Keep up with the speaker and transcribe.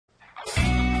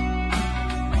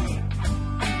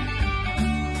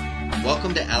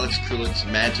Welcome to Alex Krulik's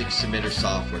Magic Submitter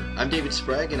software. I'm David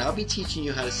Sprague, and I'll be teaching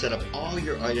you how to set up all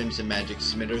your items in Magic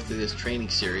Submitter through this training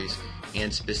series.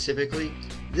 And specifically,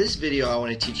 this video I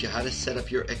want to teach you how to set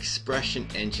up your Expression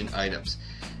Engine items.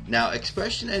 Now,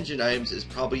 Expression Engine items is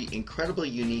probably incredibly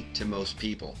unique to most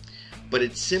people, but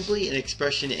it's simply an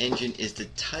Expression Engine is the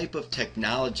type of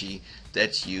technology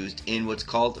that's used in what's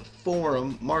called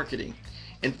forum marketing.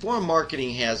 And forum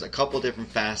marketing has a couple different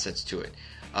facets to it.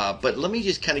 But let me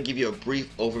just kind of give you a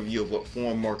brief overview of what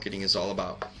forum marketing is all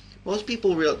about. Most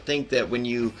people think that when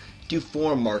you do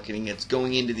forum marketing, it's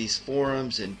going into these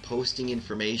forums and posting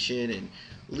information and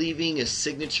leaving a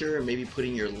signature and maybe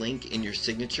putting your link in your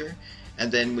signature.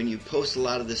 And then when you post a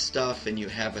lot of this stuff and you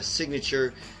have a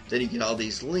signature, then you get all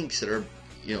these links that are,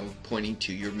 pointing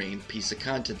to your main piece of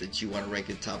content that you want to rank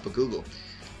at the top of Google.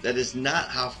 That is not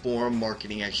how forum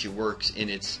marketing actually works in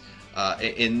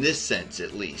this sense,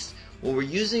 at least. When we're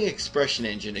using Expression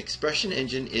Engine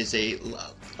is a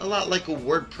lot like a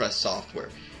WordPress software.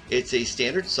 It's a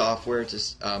standard software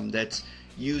that's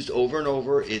used over and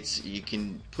over. You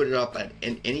can put it up at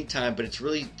any time, but it's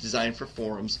really designed for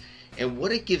forums. And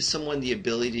what it gives someone the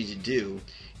ability to do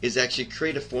is actually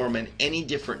create a forum in any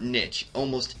different niche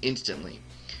almost instantly.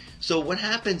 So what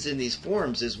happens in these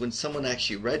forums is when someone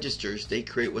actually registers, they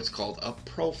create what's called a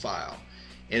profile.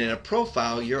 And in a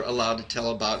profile, you're allowed to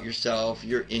tell about yourself,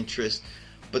 your interests.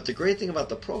 But the great thing about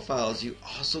the profile is you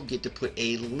also get to put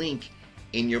a link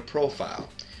in your profile.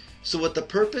 So what the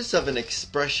purpose of an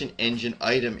Expression Engine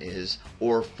item is,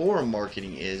 or forum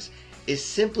marketing is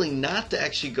simply not to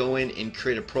actually go in and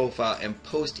create a profile and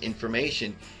post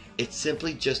information. It's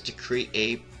simply just to create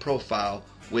a profile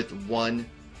with one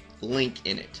link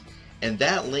in it. And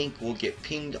that link will get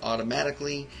pinged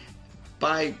automatically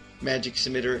by Magic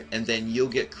Submitter, and then you'll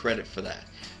get credit for that.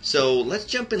 So let's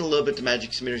jump in a little bit to Magic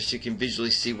Submitter so you can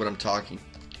visually see what I'm talking.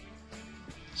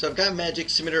 So I've got Magic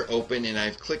Submitter open and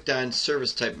I've clicked on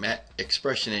Service Type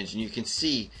Expression Engine. You can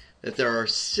see that there are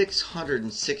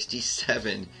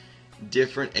 667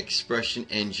 different Expression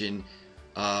Engine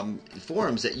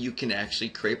forums that you can actually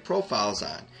create profiles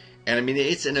on. And I mean,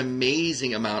 it's an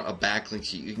amazing amount of backlinks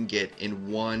that you can get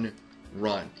in one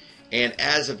run. And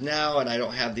as of now, and I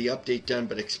don't have the update done,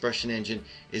 but Expression Engine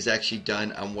is actually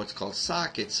done on what's called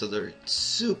sockets, so they're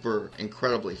super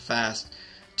incredibly fast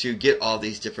to get all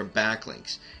these different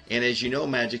backlinks. And as you know,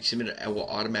 Magic Submitter will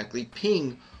automatically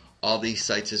ping all these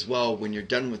sites as well when you're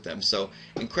done with them. So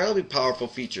incredibly powerful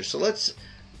feature. So let's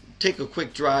take a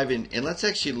quick drive in and let's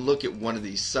actually look at one of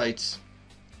these sites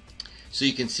so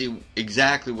you can see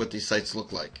exactly what these sites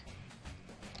look like.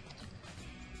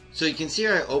 So you can see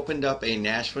here I opened up a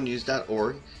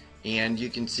NashvilleNews.org, and you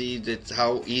can see that's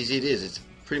how easy it is. It's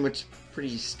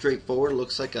pretty straightforward. It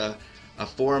looks like a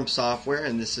forum software,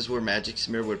 and this is where Magic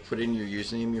Submitter would put in your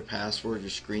username, your password, your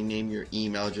screen name, your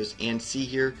email address, and see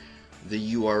here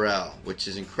the URL, which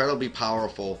is incredibly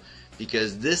powerful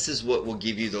because this is what will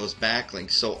give you those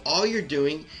backlinks. So all you're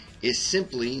doing is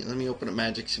simply, let me open up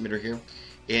Magic Submitter here,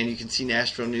 and you can see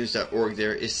NashvilleNews.org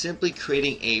there, is simply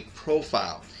creating a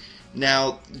profile.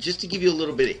 Now, just to give you a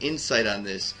little bit of insight on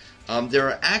this, there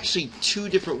are actually two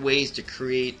different ways to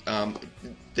create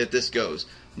that this goes.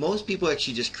 Most people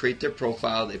actually just create their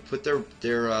profile, they put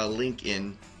their link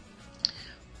in,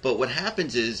 but what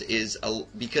happens is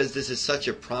because this is such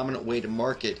a prominent way to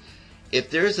market, if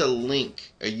there's a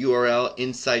link, a URL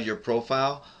inside your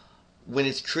profile, when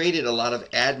it's created, a lot of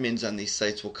admins on these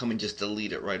sites will come and just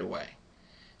delete it right away.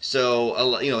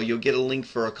 So you'll get a link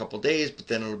for a couple days, but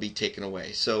then it'll be taken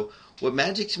away. So what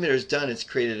Magic Submitter has done is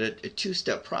created a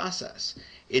two-step process.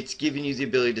 It's giving you the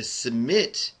ability to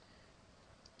submit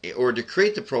or to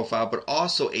create the profile, but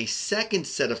also a second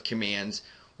set of commands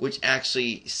which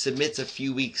actually submits a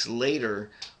few weeks later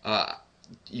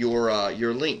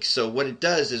your link. So what it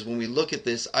does is when we look at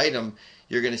this item,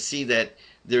 you're going to see that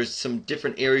there's some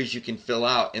different areas you can fill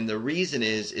out, and the reason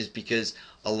is because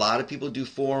a lot of people do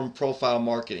forum profile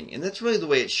marketing, and that's really the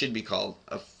way it should be called,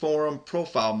 a forum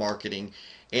profile marketing.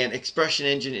 And Expression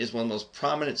Engine is one of the most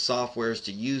prominent softwares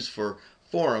to use for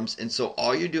forums, and so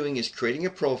all you're doing is creating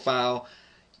a profile,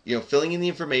 filling in the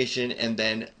information, and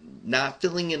then not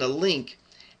filling in a link,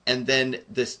 and then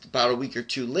about a week or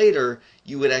two later,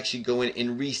 you would actually go in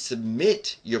and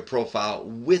resubmit your profile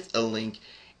with a link.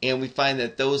 And we find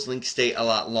that those links stay a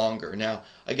lot longer. Now,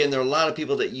 again, there are a lot of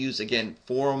people that use,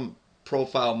 forum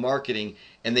profile marketing,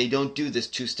 and they don't do this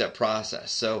two-step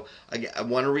process. So again, I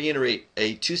want to reiterate,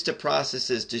 a two-step process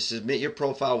is to submit your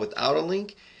profile without a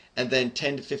link, and then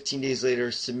 10 to 15 days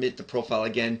later, submit the profile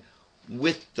again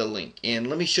with the link.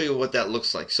 And let me show you what that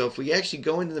looks like. So if we actually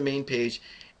go into the main page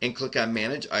and click on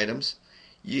Manage Items,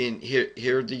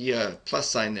 here the plus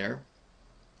sign there.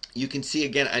 You can see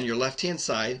again on your left hand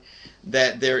side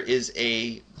that there is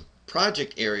a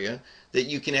project area that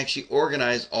you can actually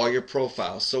organize all your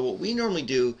profiles. So what we normally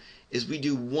do is we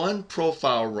do one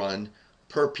profile run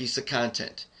per piece of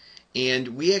content. And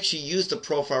we actually use the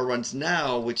profile runs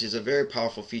now, which is a very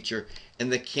powerful feature, in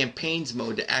the campaigns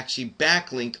mode to actually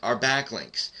backlink our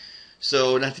backlinks.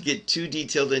 So not to get too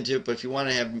detailed into it, but if you want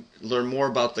to learn more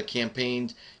about the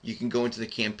campaigns, you can go into the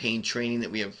campaign training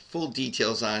that we have full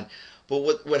details on.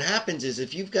 But what happens is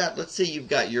if you've got, let's say you've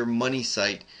got your money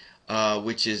site,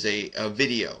 which is a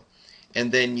video,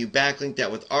 and then you backlink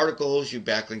that with articles, you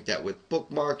backlink that with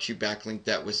bookmarks, you backlink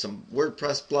that with some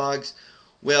WordPress blogs.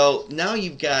 Well, now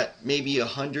you've got maybe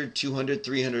 100, 200,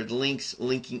 300 links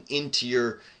linking into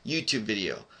your YouTube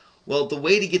video. Well, the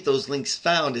way to get those links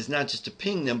found is not just to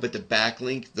ping them, but to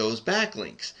backlink those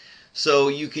backlinks. So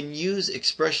you can use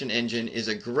Expression Engine is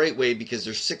a great way because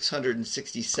there's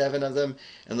 667 of them,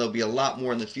 and there'll be a lot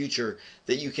more in the future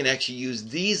that you can actually use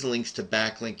these links to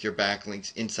backlink your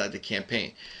backlinks inside the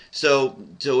campaign. So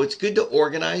it's good to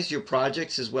organize your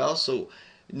projects as well. So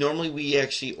normally we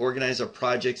actually organize our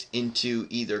projects into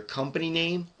either company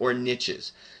name or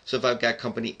niches. So if I've got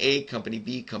company A, company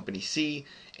B, company C,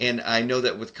 and I know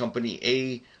that with company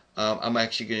A, I'm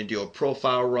actually going to do a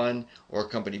profile run, or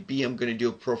company B, I'm going to do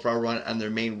a profile run on their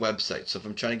main website. So if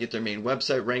I'm trying to get their main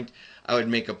website ranked, I would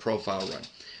make a profile run.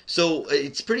 So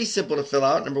it's pretty simple to fill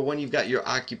out. Number one, you've got your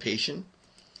occupation,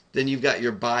 then you've got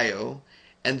your bio,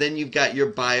 and then you've got your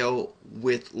bio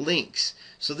with links.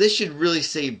 So this should really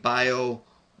say bio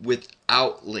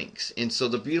without links. And so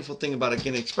the beautiful thing about,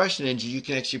 again, Expression Engine, you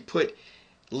can actually put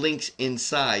links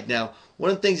inside. Now, one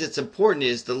of the things that's important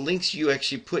is the links you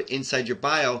actually put inside your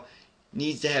bio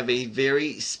needs to have a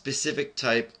very specific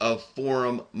type of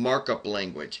forum markup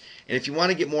language. And if you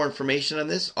want to get more information on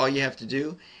this, all you have to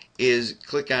do is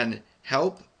click on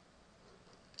Help.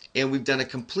 And we've done a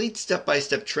complete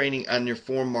step-by-step training on your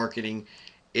forum marketing.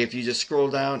 If you just scroll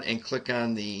down and click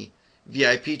on the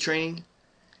VIP training,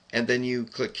 and then you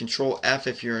click Control F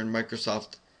if you're in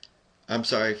Microsoft, I'm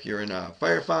sorry, if you're in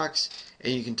Firefox,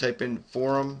 and you can type in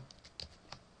forum.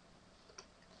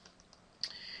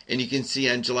 And you can see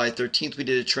on July 13th we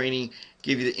did a training,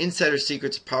 give you the insider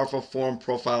secrets of powerful forum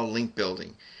profile link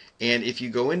building. And if you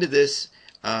go into this,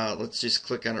 let's just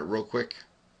click on it real quick.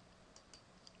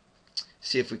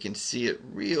 See if we can see it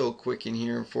real quick in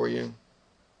here for you.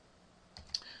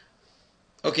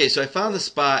 Okay, so I found the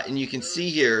spot, and you can see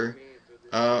here,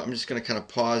 I'm just going to kind of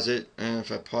pause it.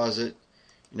 If I pause it,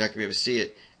 you're not going to be able to see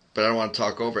it, but I don't want to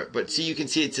talk over it. But see, you can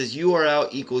see it says URL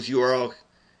equals URL,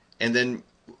 and then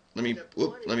let me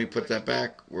put that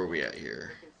back. Where are we at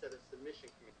here?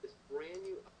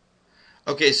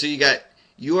 Okay, so you got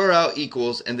URL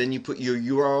equals, and then you put your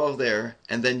URL there,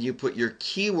 and then you put your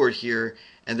keyword here,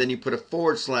 and then you put a /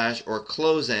 or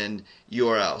close end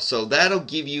URL. So that'll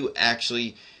give you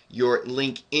actually your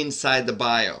link inside the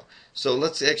bio. So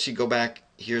let's actually go back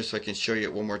here so I can show you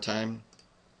it one more time.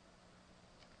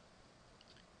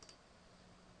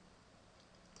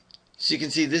 So you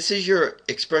can see this is your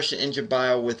Expression Engine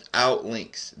bio without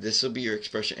links. This will be your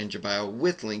Expression Engine bio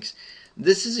with links.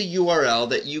 This is a URL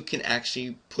that you can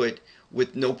actually put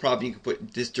with no problem. You can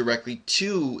put this directly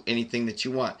to anything that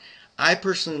you want. I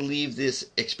personally leave this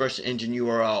Expression Engine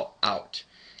URL out.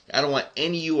 I don't want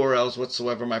any URLs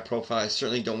whatsoever in my profile. I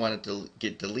certainly don't want it to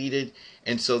get deleted.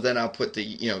 And so then I'll put the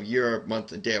year,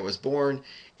 month, and day I was born,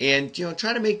 and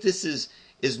try to make this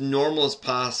as normal as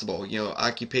possible.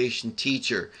 Occupation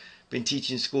teacher, been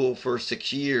teaching school for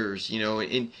 6 years.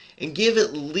 And give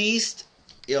at least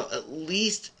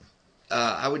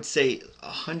I would say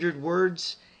 100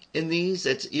 words in these.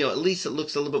 That's at least it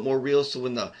looks a little bit more real. So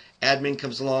when the admin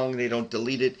comes along, they don't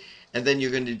delete it. And then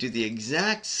you're going to do the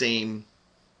exact same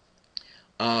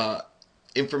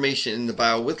information in the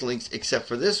bio with links, except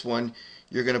for this one,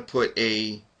 you're going to put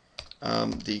the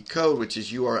code, which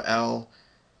is URL.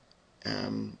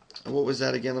 What was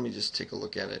that again? Let me just take a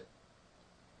look at it.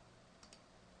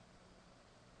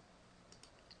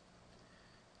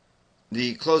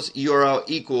 The close URL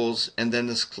equals, and then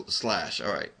this /.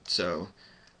 All right, so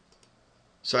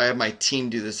I have my team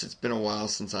do this. It's been a while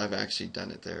since I've actually done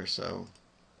it there. So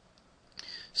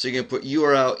you're going to put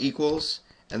URL equals,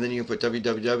 and then you can put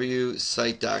www.site.com,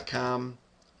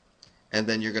 and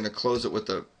then you're going to close it with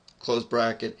a close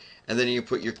bracket, and then you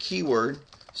put your keyword.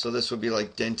 So this would be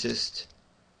like dentist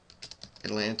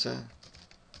Atlanta,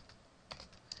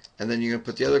 and then you're going to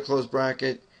put the other close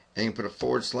bracket, and you can put a /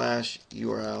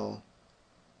 URL,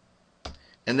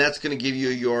 and that's going to give you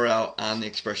a URL on the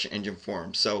Expression Engine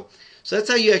forum. So that's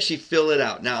how you actually fill it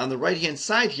out. Now on the right hand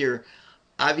side here,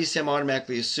 obviously I'm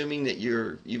automatically assuming that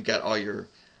you've got all your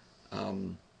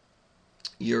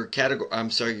category.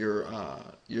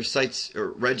 Your sites are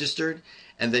registered,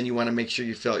 and then you want to make sure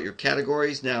you fill out your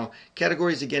categories. Now,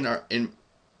 categories again are in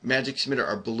Magic Submitter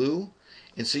are blue,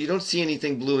 and so you don't see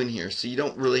anything blue in here. So you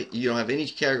don't have any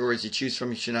categories to choose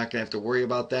from. You're not going to have to worry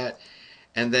about that.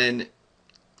 And then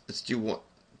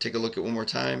take a look at one more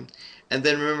time. And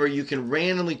then remember, you can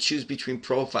randomly choose between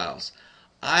profiles.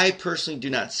 I personally do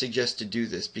not suggest to do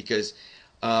this because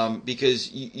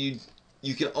you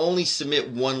can only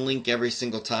submit one link every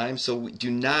single time. So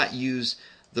do not use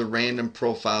the random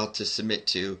profile to submit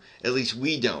to. At least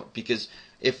we don't, because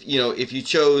if you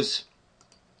chose,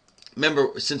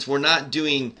 remember, since we're not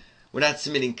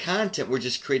submitting content, we're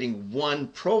just creating one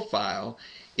profile.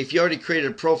 If you already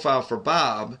created a profile for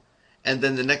Bob, and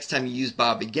then the next time you use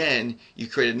Bob again, you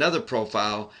create another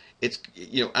profile, I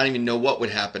don't even know what would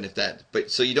happen if that,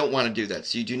 so you don't want to do that.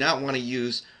 So you do not want to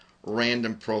use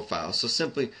random profiles. So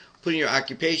simply put in your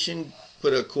occupation,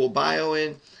 put a cool bio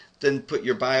in, then put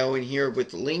your bio in here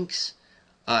with links,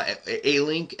 a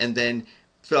link, and then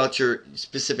fill out your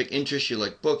specific interests. You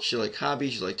like books, you like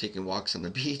hobbies, you like taking walks on the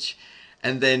beach,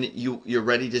 and then you're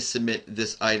ready to submit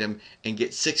this item and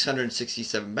get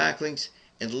 667 backlinks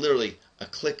in literally a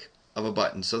click of a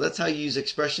button. So that's how you use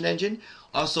Expression Engine.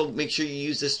 Also, make sure you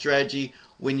use this strategy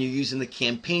when you're using the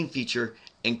campaign feature.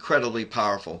 Incredibly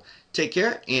powerful. Take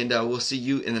care, and we'll see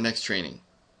you in the next training.